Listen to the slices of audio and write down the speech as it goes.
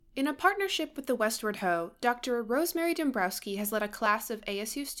In a partnership with the Westward Ho, Dr. Rosemary Dombrowski has led a class of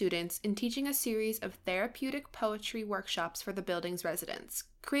ASU students in teaching a series of therapeutic poetry workshops for the building's residents,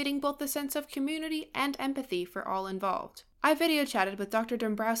 creating both a sense of community and empathy for all involved. I video chatted with Dr.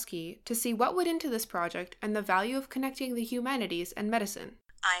 Dombrowski to see what went into this project and the value of connecting the humanities and medicine.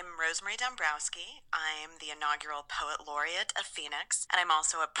 I'm Rosemary Dombrowski. I'm the inaugural Poet Laureate of Phoenix, and I'm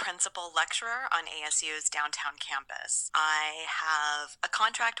also a principal lecturer on ASU's downtown campus. I have a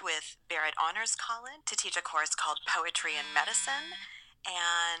contract with Barrett Honors College to teach a course called Poetry and Medicine,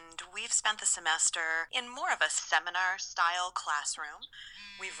 and we've spent the semester in more of a seminar-style classroom.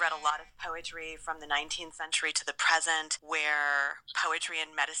 We've read a lot of poetry from the 19th century to the present, where poetry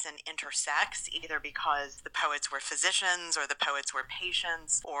and medicine intersects, either because the poets were physicians, or the poets were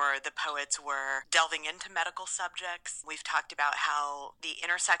patients, or the poets were delving into medical subjects. We've talked about how the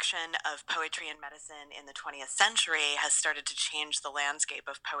intersection of poetry and medicine in the 20th century has started to change the landscape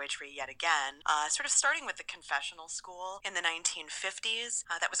of poetry yet again, sort of starting with the confessional school in the 1950s.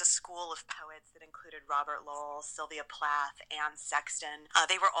 That was a school of poets that included Robert Lowell, Sylvia Plath, Anne Sexton.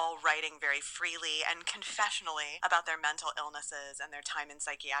 They were all writing very freely and confessionally about their mental illnesses and their time in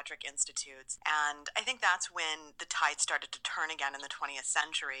psychiatric institutes. And I think that's when the tide started to turn again in the 20th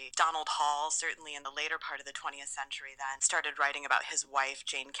century. Donald Hall, certainly in the later part of the 20th century then, started writing about his wife,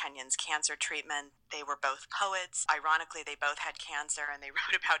 Jane Kenyon's cancer treatment. They were both poets. Ironically, they both had cancer, and they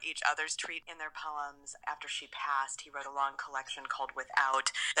wrote about each other's treatment in their poems. After she passed, he wrote a long collection called Without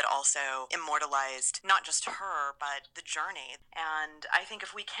that also immortalized not just her, but the journey. And I think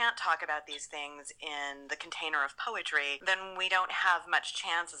if we can't talk about these things in the container of poetry, then we don't have much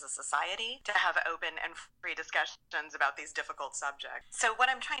chance as a society to have open and free discussions about these difficult subjects. So what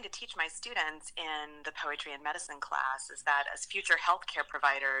I'm trying to teach my students in the poetry and medicine class is that as future healthcare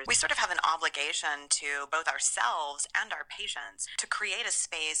providers, we sort of have an obligation to both ourselves and our patients to create a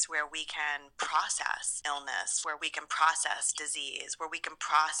space where we can process illness, where we can process disease, where we can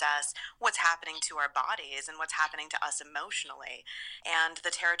process what's happening to our bodies and what's happening to us emotionally. And the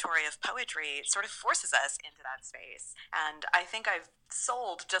territory of poetry sort of forces us into that space. And I think I've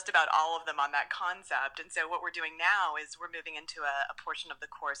sold just about all of them on that concept. And so what we're doing now is we're moving into a portion of the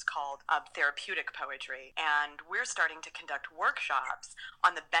course called therapeutic poetry. And we're starting to conduct workshops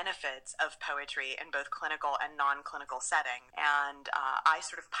on the benefits of poetry in both clinical and non-clinical setting. And I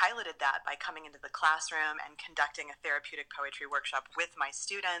sort of piloted that by coming into the classroom and conducting a therapeutic poetry workshop with my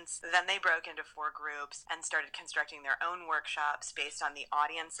students. Then they broke into 4 groups and started constructing their own workshops based on the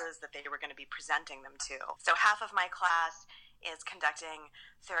audiences that they were going to be presenting them to. So half of my class is conducting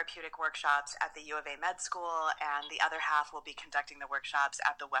therapeutic workshops at the U of A Med School, and the other half will be conducting the workshops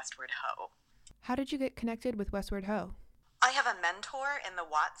at the Westward Ho. How did you get connected with Westward Ho? I have a mentor in the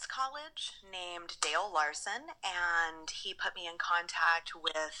Watts College named Dale Larson, and he put me in contact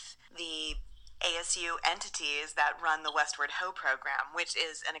with the ASU entities that run the Westward Ho program, which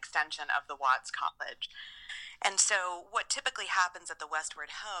is an extension of the Watts College. And so what typically happens at the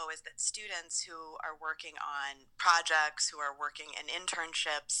Westward Ho is that students who are working on projects, who are working in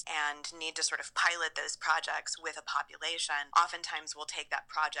internships and need to sort of pilot those projects with a population, oftentimes will take that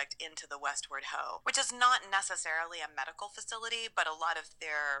project into the Westward Ho, which is not necessarily a medical facility, but a lot of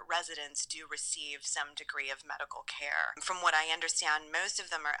their residents do receive some degree of medical care. From what I understand, most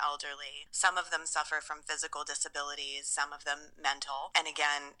of them are elderly. Some of them suffer from physical disabilities, some of them mental. And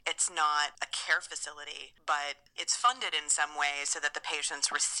again, it's not a care facility, but it's funded in some way so that the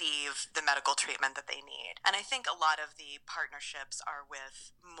patients receive the medical treatment that they need. And I think a lot of the partnerships are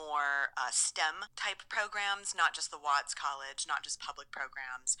with more STEM type programs, not just the Watts College, not just public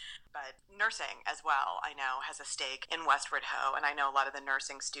programs, but nursing as well, I know, has a stake in Westward Ho. And I know a lot of the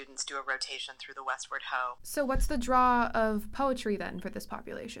nursing students do a rotation through the Westward Ho. So what's the draw of poetry then for this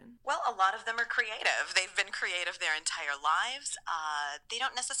population? Well, a lot of them are creative. They've been creative their entire lives. They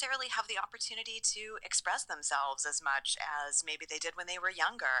don't necessarily have the opportunity to express themselves as much as maybe they did when they were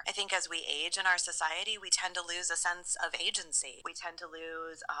younger. I think as we age in our society, we tend to lose a sense of agency. We tend to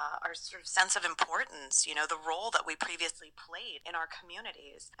lose our sort of sense of importance, the role that we previously played in our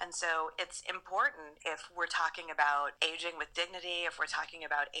communities. And so it's important, if we're talking about aging with dignity, if we're talking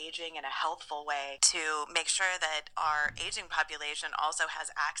about aging in a healthful way, to make sure that our aging population also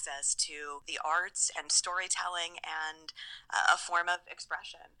has access to the arts and storytelling and a form of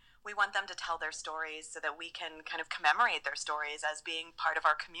expression. We want them to tell their stories so that we can kind of commemorate their stories as being part of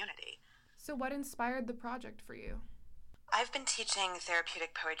our community. So what inspired the project for you? I've been teaching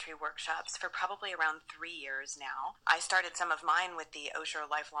therapeutic poetry workshops for probably around 3 years now. I started some of mine with the Osher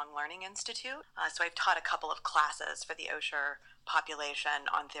Lifelong Learning Institute, so I've taught a couple of classes for the Osher population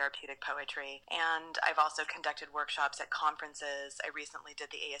on therapeutic poetry, and I've also conducted workshops at conferences. I recently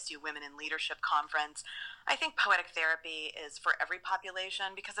did the ASU Women in Leadership Conference. I think poetic therapy is for every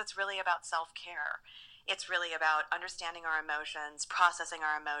population because it's really about self-care. It's really about understanding our emotions, processing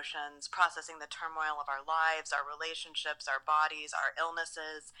the turmoil of our lives, our relationships, our bodies, our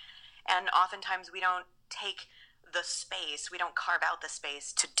illnesses. And oftentimes we don't take the space, we don't carve out the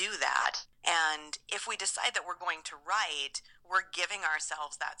space to do that. And if we decide that we're going to write, we're giving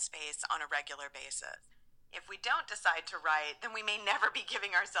ourselves that space on a regular basis. If we don't decide to write, then we may never be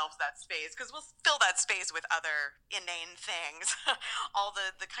giving ourselves that space because we'll fill that space with other inane things. All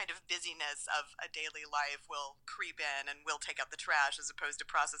the kind of busyness of a daily life will creep in and we'll take out the trash as opposed to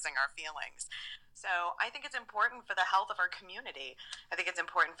processing our feelings. So I think it's important for the health of our community. I think it's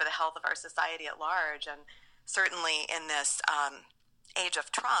important for the health of our society at large. And certainly in this age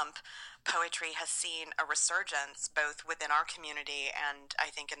of Trump, poetry has seen a resurgence both within our community and I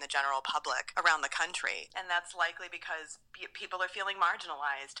think in the general public around the country. And that's likely because people are feeling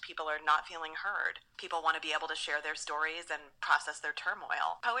marginalized. People are not feeling heard. People want to be able to share their stories and process their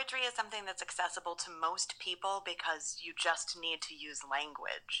turmoil. Poetry is something that's accessible to most people because you just need to use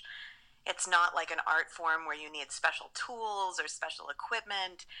language. It's not like an art form where you need special tools or special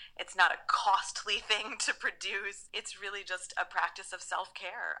equipment. It's not a costly thing to produce. It's really just a practice of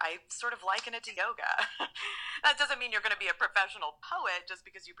self-care. I sort of liken it to yoga. That doesn't mean you're going to be a professional poet just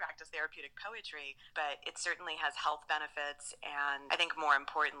because you practice therapeutic poetry, but it certainly has health benefits, and I think more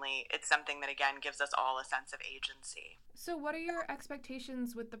importantly, it's something that, again, gives us all a sense of agency. So what are your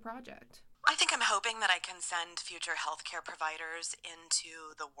expectations with the project? I think I'm hoping that I can send future healthcare providers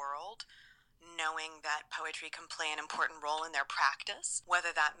into the world knowing that poetry can play an important role in their practice, whether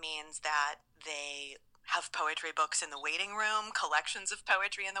that means that they have poetry books in the waiting room, collections of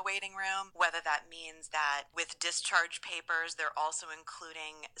poetry in the waiting room, whether that means that with discharge papers, they're also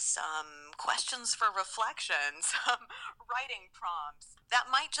including some questions for reflection, some writing prompts.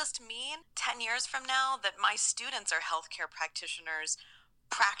 That might just mean 10 years from now that my students are healthcare practitioners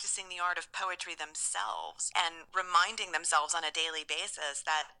practicing the art of poetry themselves and reminding themselves on a daily basis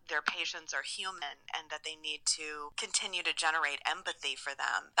that their patients are human and that they need to continue to generate empathy for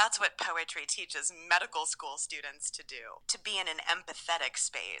them. That's what poetry teaches medical school students to do, to be in an empathetic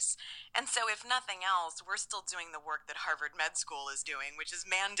space. And so if nothing else, we're still doing the work that Harvard Med School is doing, which is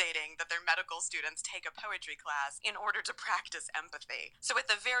mandating that their medical students take a poetry class in order to practice empathy. So at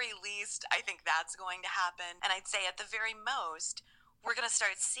the very least, I think that's going to happen. And I'd say at the very most, we're going to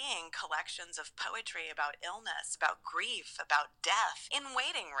start seeing collections of poetry about illness, about grief, about death in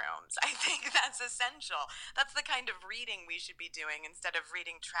waiting rooms. I think that's essential. That's the kind of reading we should be doing instead of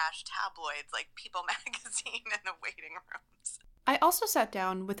reading trash tabloids like People magazine in the waiting rooms. I also sat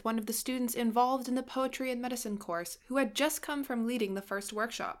down with one of the students involved in the Poetry and Medicine course who had just come from leading the first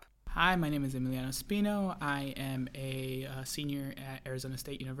workshop. Hi, my name is Emiliano Spino. I am a senior at Arizona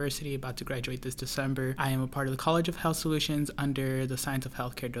State University, about to graduate this December. I am a part of the College of Health Solutions under the Science of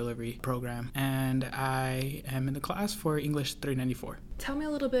Healthcare Delivery program, and I am in the class for English 394. Tell me a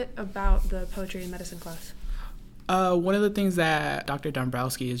little bit about the Poetry and Medicine class. One of the things that Dr.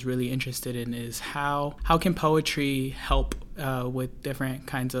 Dombrowski is really interested in is how can poetry help with different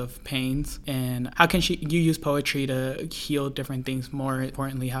kinds of pains, and how can you use poetry to heal different things. More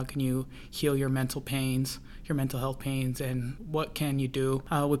importantly, how can you heal your mental pains, your mental health pains, and what can you do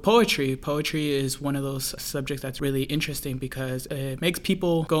with poetry? Poetry is one of those subjects that's really interesting because it makes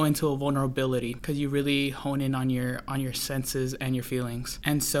people go into a vulnerability because you really hone in on your senses and your feelings.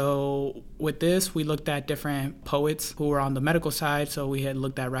 And so with this, we looked at different poets who were on the medical side. So we had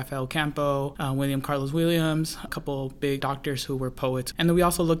looked at Rafael Campo, William Carlos Williams, a couple big doctors who were poets. And then we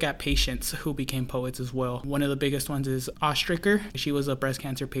also look at patients who became poets as well. One of the biggest ones is Ostricker. She was a breast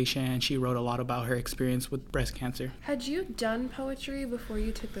cancer patient and she wrote a lot about her experience with breast cancer. Had you done poetry before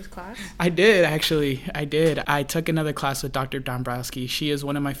you took this class? I did, actually. I took another class with Dr. Dombrowski. She is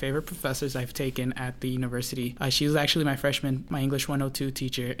one of my favorite professors I've taken at the university. She was actually my English 102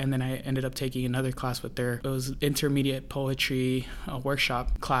 teacher, and then I ended up taking another class with her. It was intermediate poetry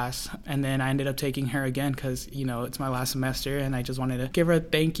workshop class, and then I ended up taking her again because, it's my last semester, and I just wanted to give her a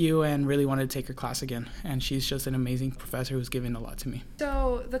thank you and really wanted to take her class again. And she's just an amazing professor who's given a lot to me.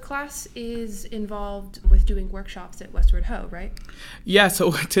 So So the class is involved with doing workshops at Westward Ho, right? Yeah,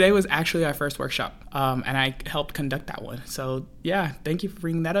 so today was actually our first workshop, and I helped conduct that one. So yeah, thank you for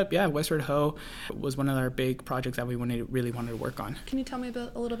bringing that up. Yeah, Westward Ho was one of our big projects that we really wanted to work on. Can you tell me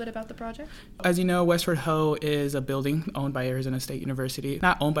a little bit about the project? As you know, Westward Ho is a building owned by Arizona State University.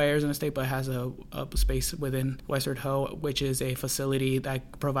 Not owned by Arizona State, but has a space within Westward Ho, which is a facility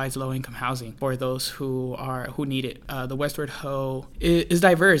that provides low-income housing for those who need it. The Westward Ho is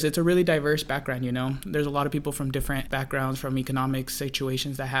diverse. It's a really diverse background, you know. There's a lot of people from different backgrounds, from economic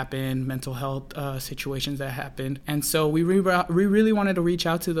situations that happen, mental health situations that happened. And so we really wanted to reach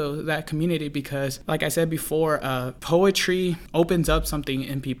out to that community because, like I said before, poetry opens up something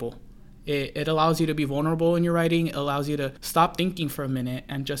in people. It allows you to be vulnerable in your writing. It allows you to stop thinking for a minute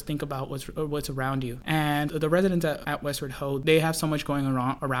and just think about what's around you. And the residents at Westward Ho, they have so much going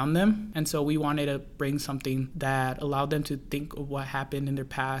around them. And so we wanted to bring something that allowed them to think of what happened in their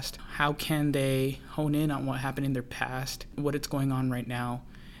past. How can they hone in on what happened in their past, what is going on right now,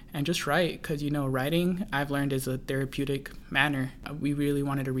 and just write. Because, you know, writing, I've learned, is a therapeutic manner. We really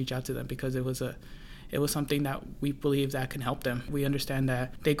wanted to reach out to them because it was something that we believe that can help them. We understand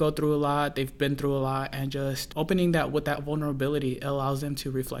that they go through a lot, they've been through a lot, and just opening that with that vulnerability allows them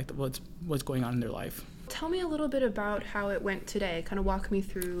to reflect what's going on in their life. Tell me a little bit about how it went today. Kind of walk me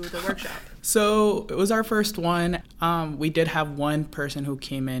through the workshop. So it was our first one. We did have one person who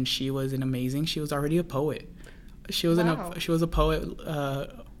came in. She was she was already a poet. She was a poet,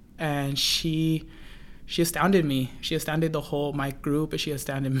 and she astounded me. She astounded my group. She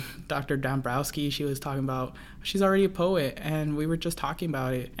astounded Dr. Dombrowski. She was talking about, she's already a poet, and we were just talking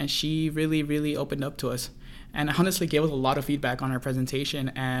about it. And she really, really opened up to us and honestly gave us a lot of feedback on our presentation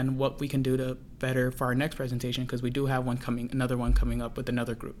and what we can do to better for our next presentation, because we do have another one coming up with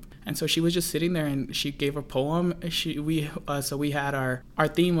another group. And so she was just sitting there and she gave a poem. We had our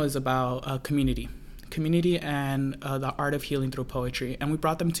theme was about community and the art of healing through poetry. And we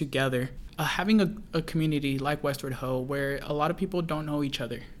brought them together. Having a community like Westward Ho, where a lot of people don't know each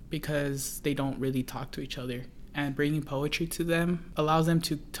other because they don't really talk to each other, and bringing poetry to them allows them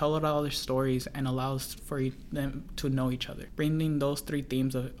to tell all their stories and allows for them to know each other. Bringing those three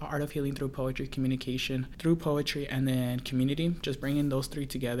themes of art of healing through poetry, communication through poetry, and then community, just bringing those three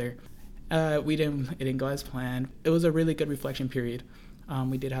together. It didn't go as planned. It was a really good reflection period.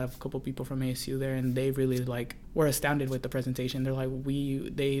 We did have a couple people from ASU there, and they really were astounded with the presentation. They're like,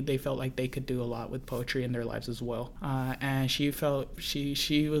 they felt like they could do a lot with poetry in their lives as well. And she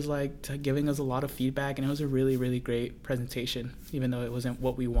was giving us a lot of feedback, and it was a really, really great presentation, even though it wasn't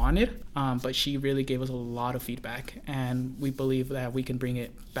what we wanted. But she really gave us a lot of feedback, and we believe that we can bring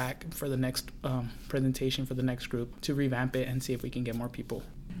it back for the next presentation for the next group to revamp it and see if we can get more people.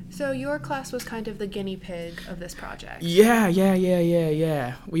 So your class was kind of the guinea pig of this project.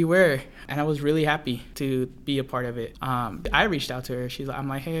 Yeah. We were. And I was really happy to be a part of it. I reached out to her. I'm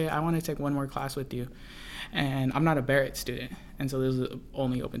like, hey, I want to take one more class with you. And I'm not a Barrett student. And so this was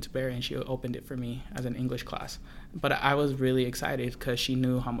only open to Barrett, and she opened it for me as an English class. But I was really excited because she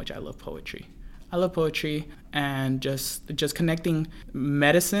knew how much I love poetry. I love poetry, and just connecting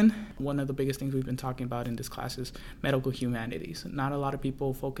medicine. One of the biggest things we've been talking about in this class is medical humanities. Not a lot of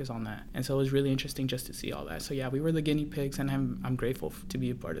people focus on that. And so it was really interesting just to see all that. So yeah, we were the guinea pigs, and I'm grateful to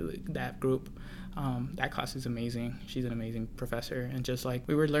be a part of that group. That class is amazing. She's an amazing professor, and just like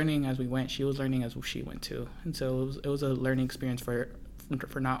we were learning as we went, she was learning as she went too. And so it was a learning experience for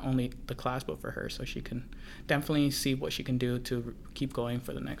not only the class but for her, so she can definitely see what she can do to keep going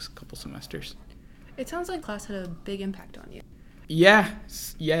for the next couple semesters. It sounds like class had a big impact on you. Yeah,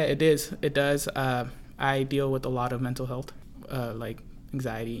 it is. It does. I deal with a lot of mental health, like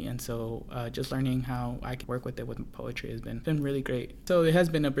anxiety, and so just learning how I can work with it with poetry has been really great. So it has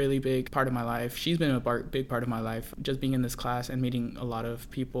been a really big part of my life. She's been a big part of my life, just being in this class and meeting a lot of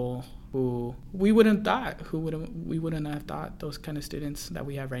people who we wouldn't have thought those kind of students that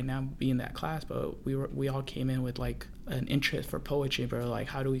we have right now be in that class, but we all came in with like an interest for poetry, but like,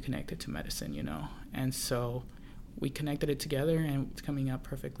 how do we connect it to medicine, you know? And so we connected it together, and it's coming out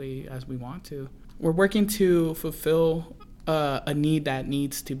perfectly as we want to. We're working to fulfill a need that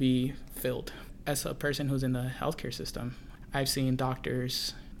needs to be filled. As a person who's in the healthcare system, I've seen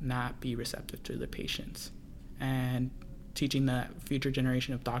doctors not be receptive to the patients, and teaching the future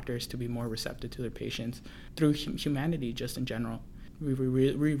generation of doctors to be more receptive to their patients through humanity just in general. We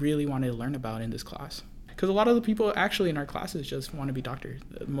really wanted to learn about in this class. Because a lot of the people actually in our classes just want to be doctors.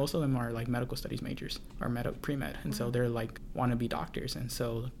 Most of them are like medical studies majors or pre-med. And so they're like want to be doctors. And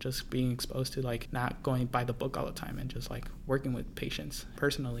so just being exposed to like not going by the book all the time and just like working with patients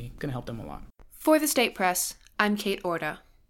personally can help them a lot. For the State Press, I'm Kate Ourada.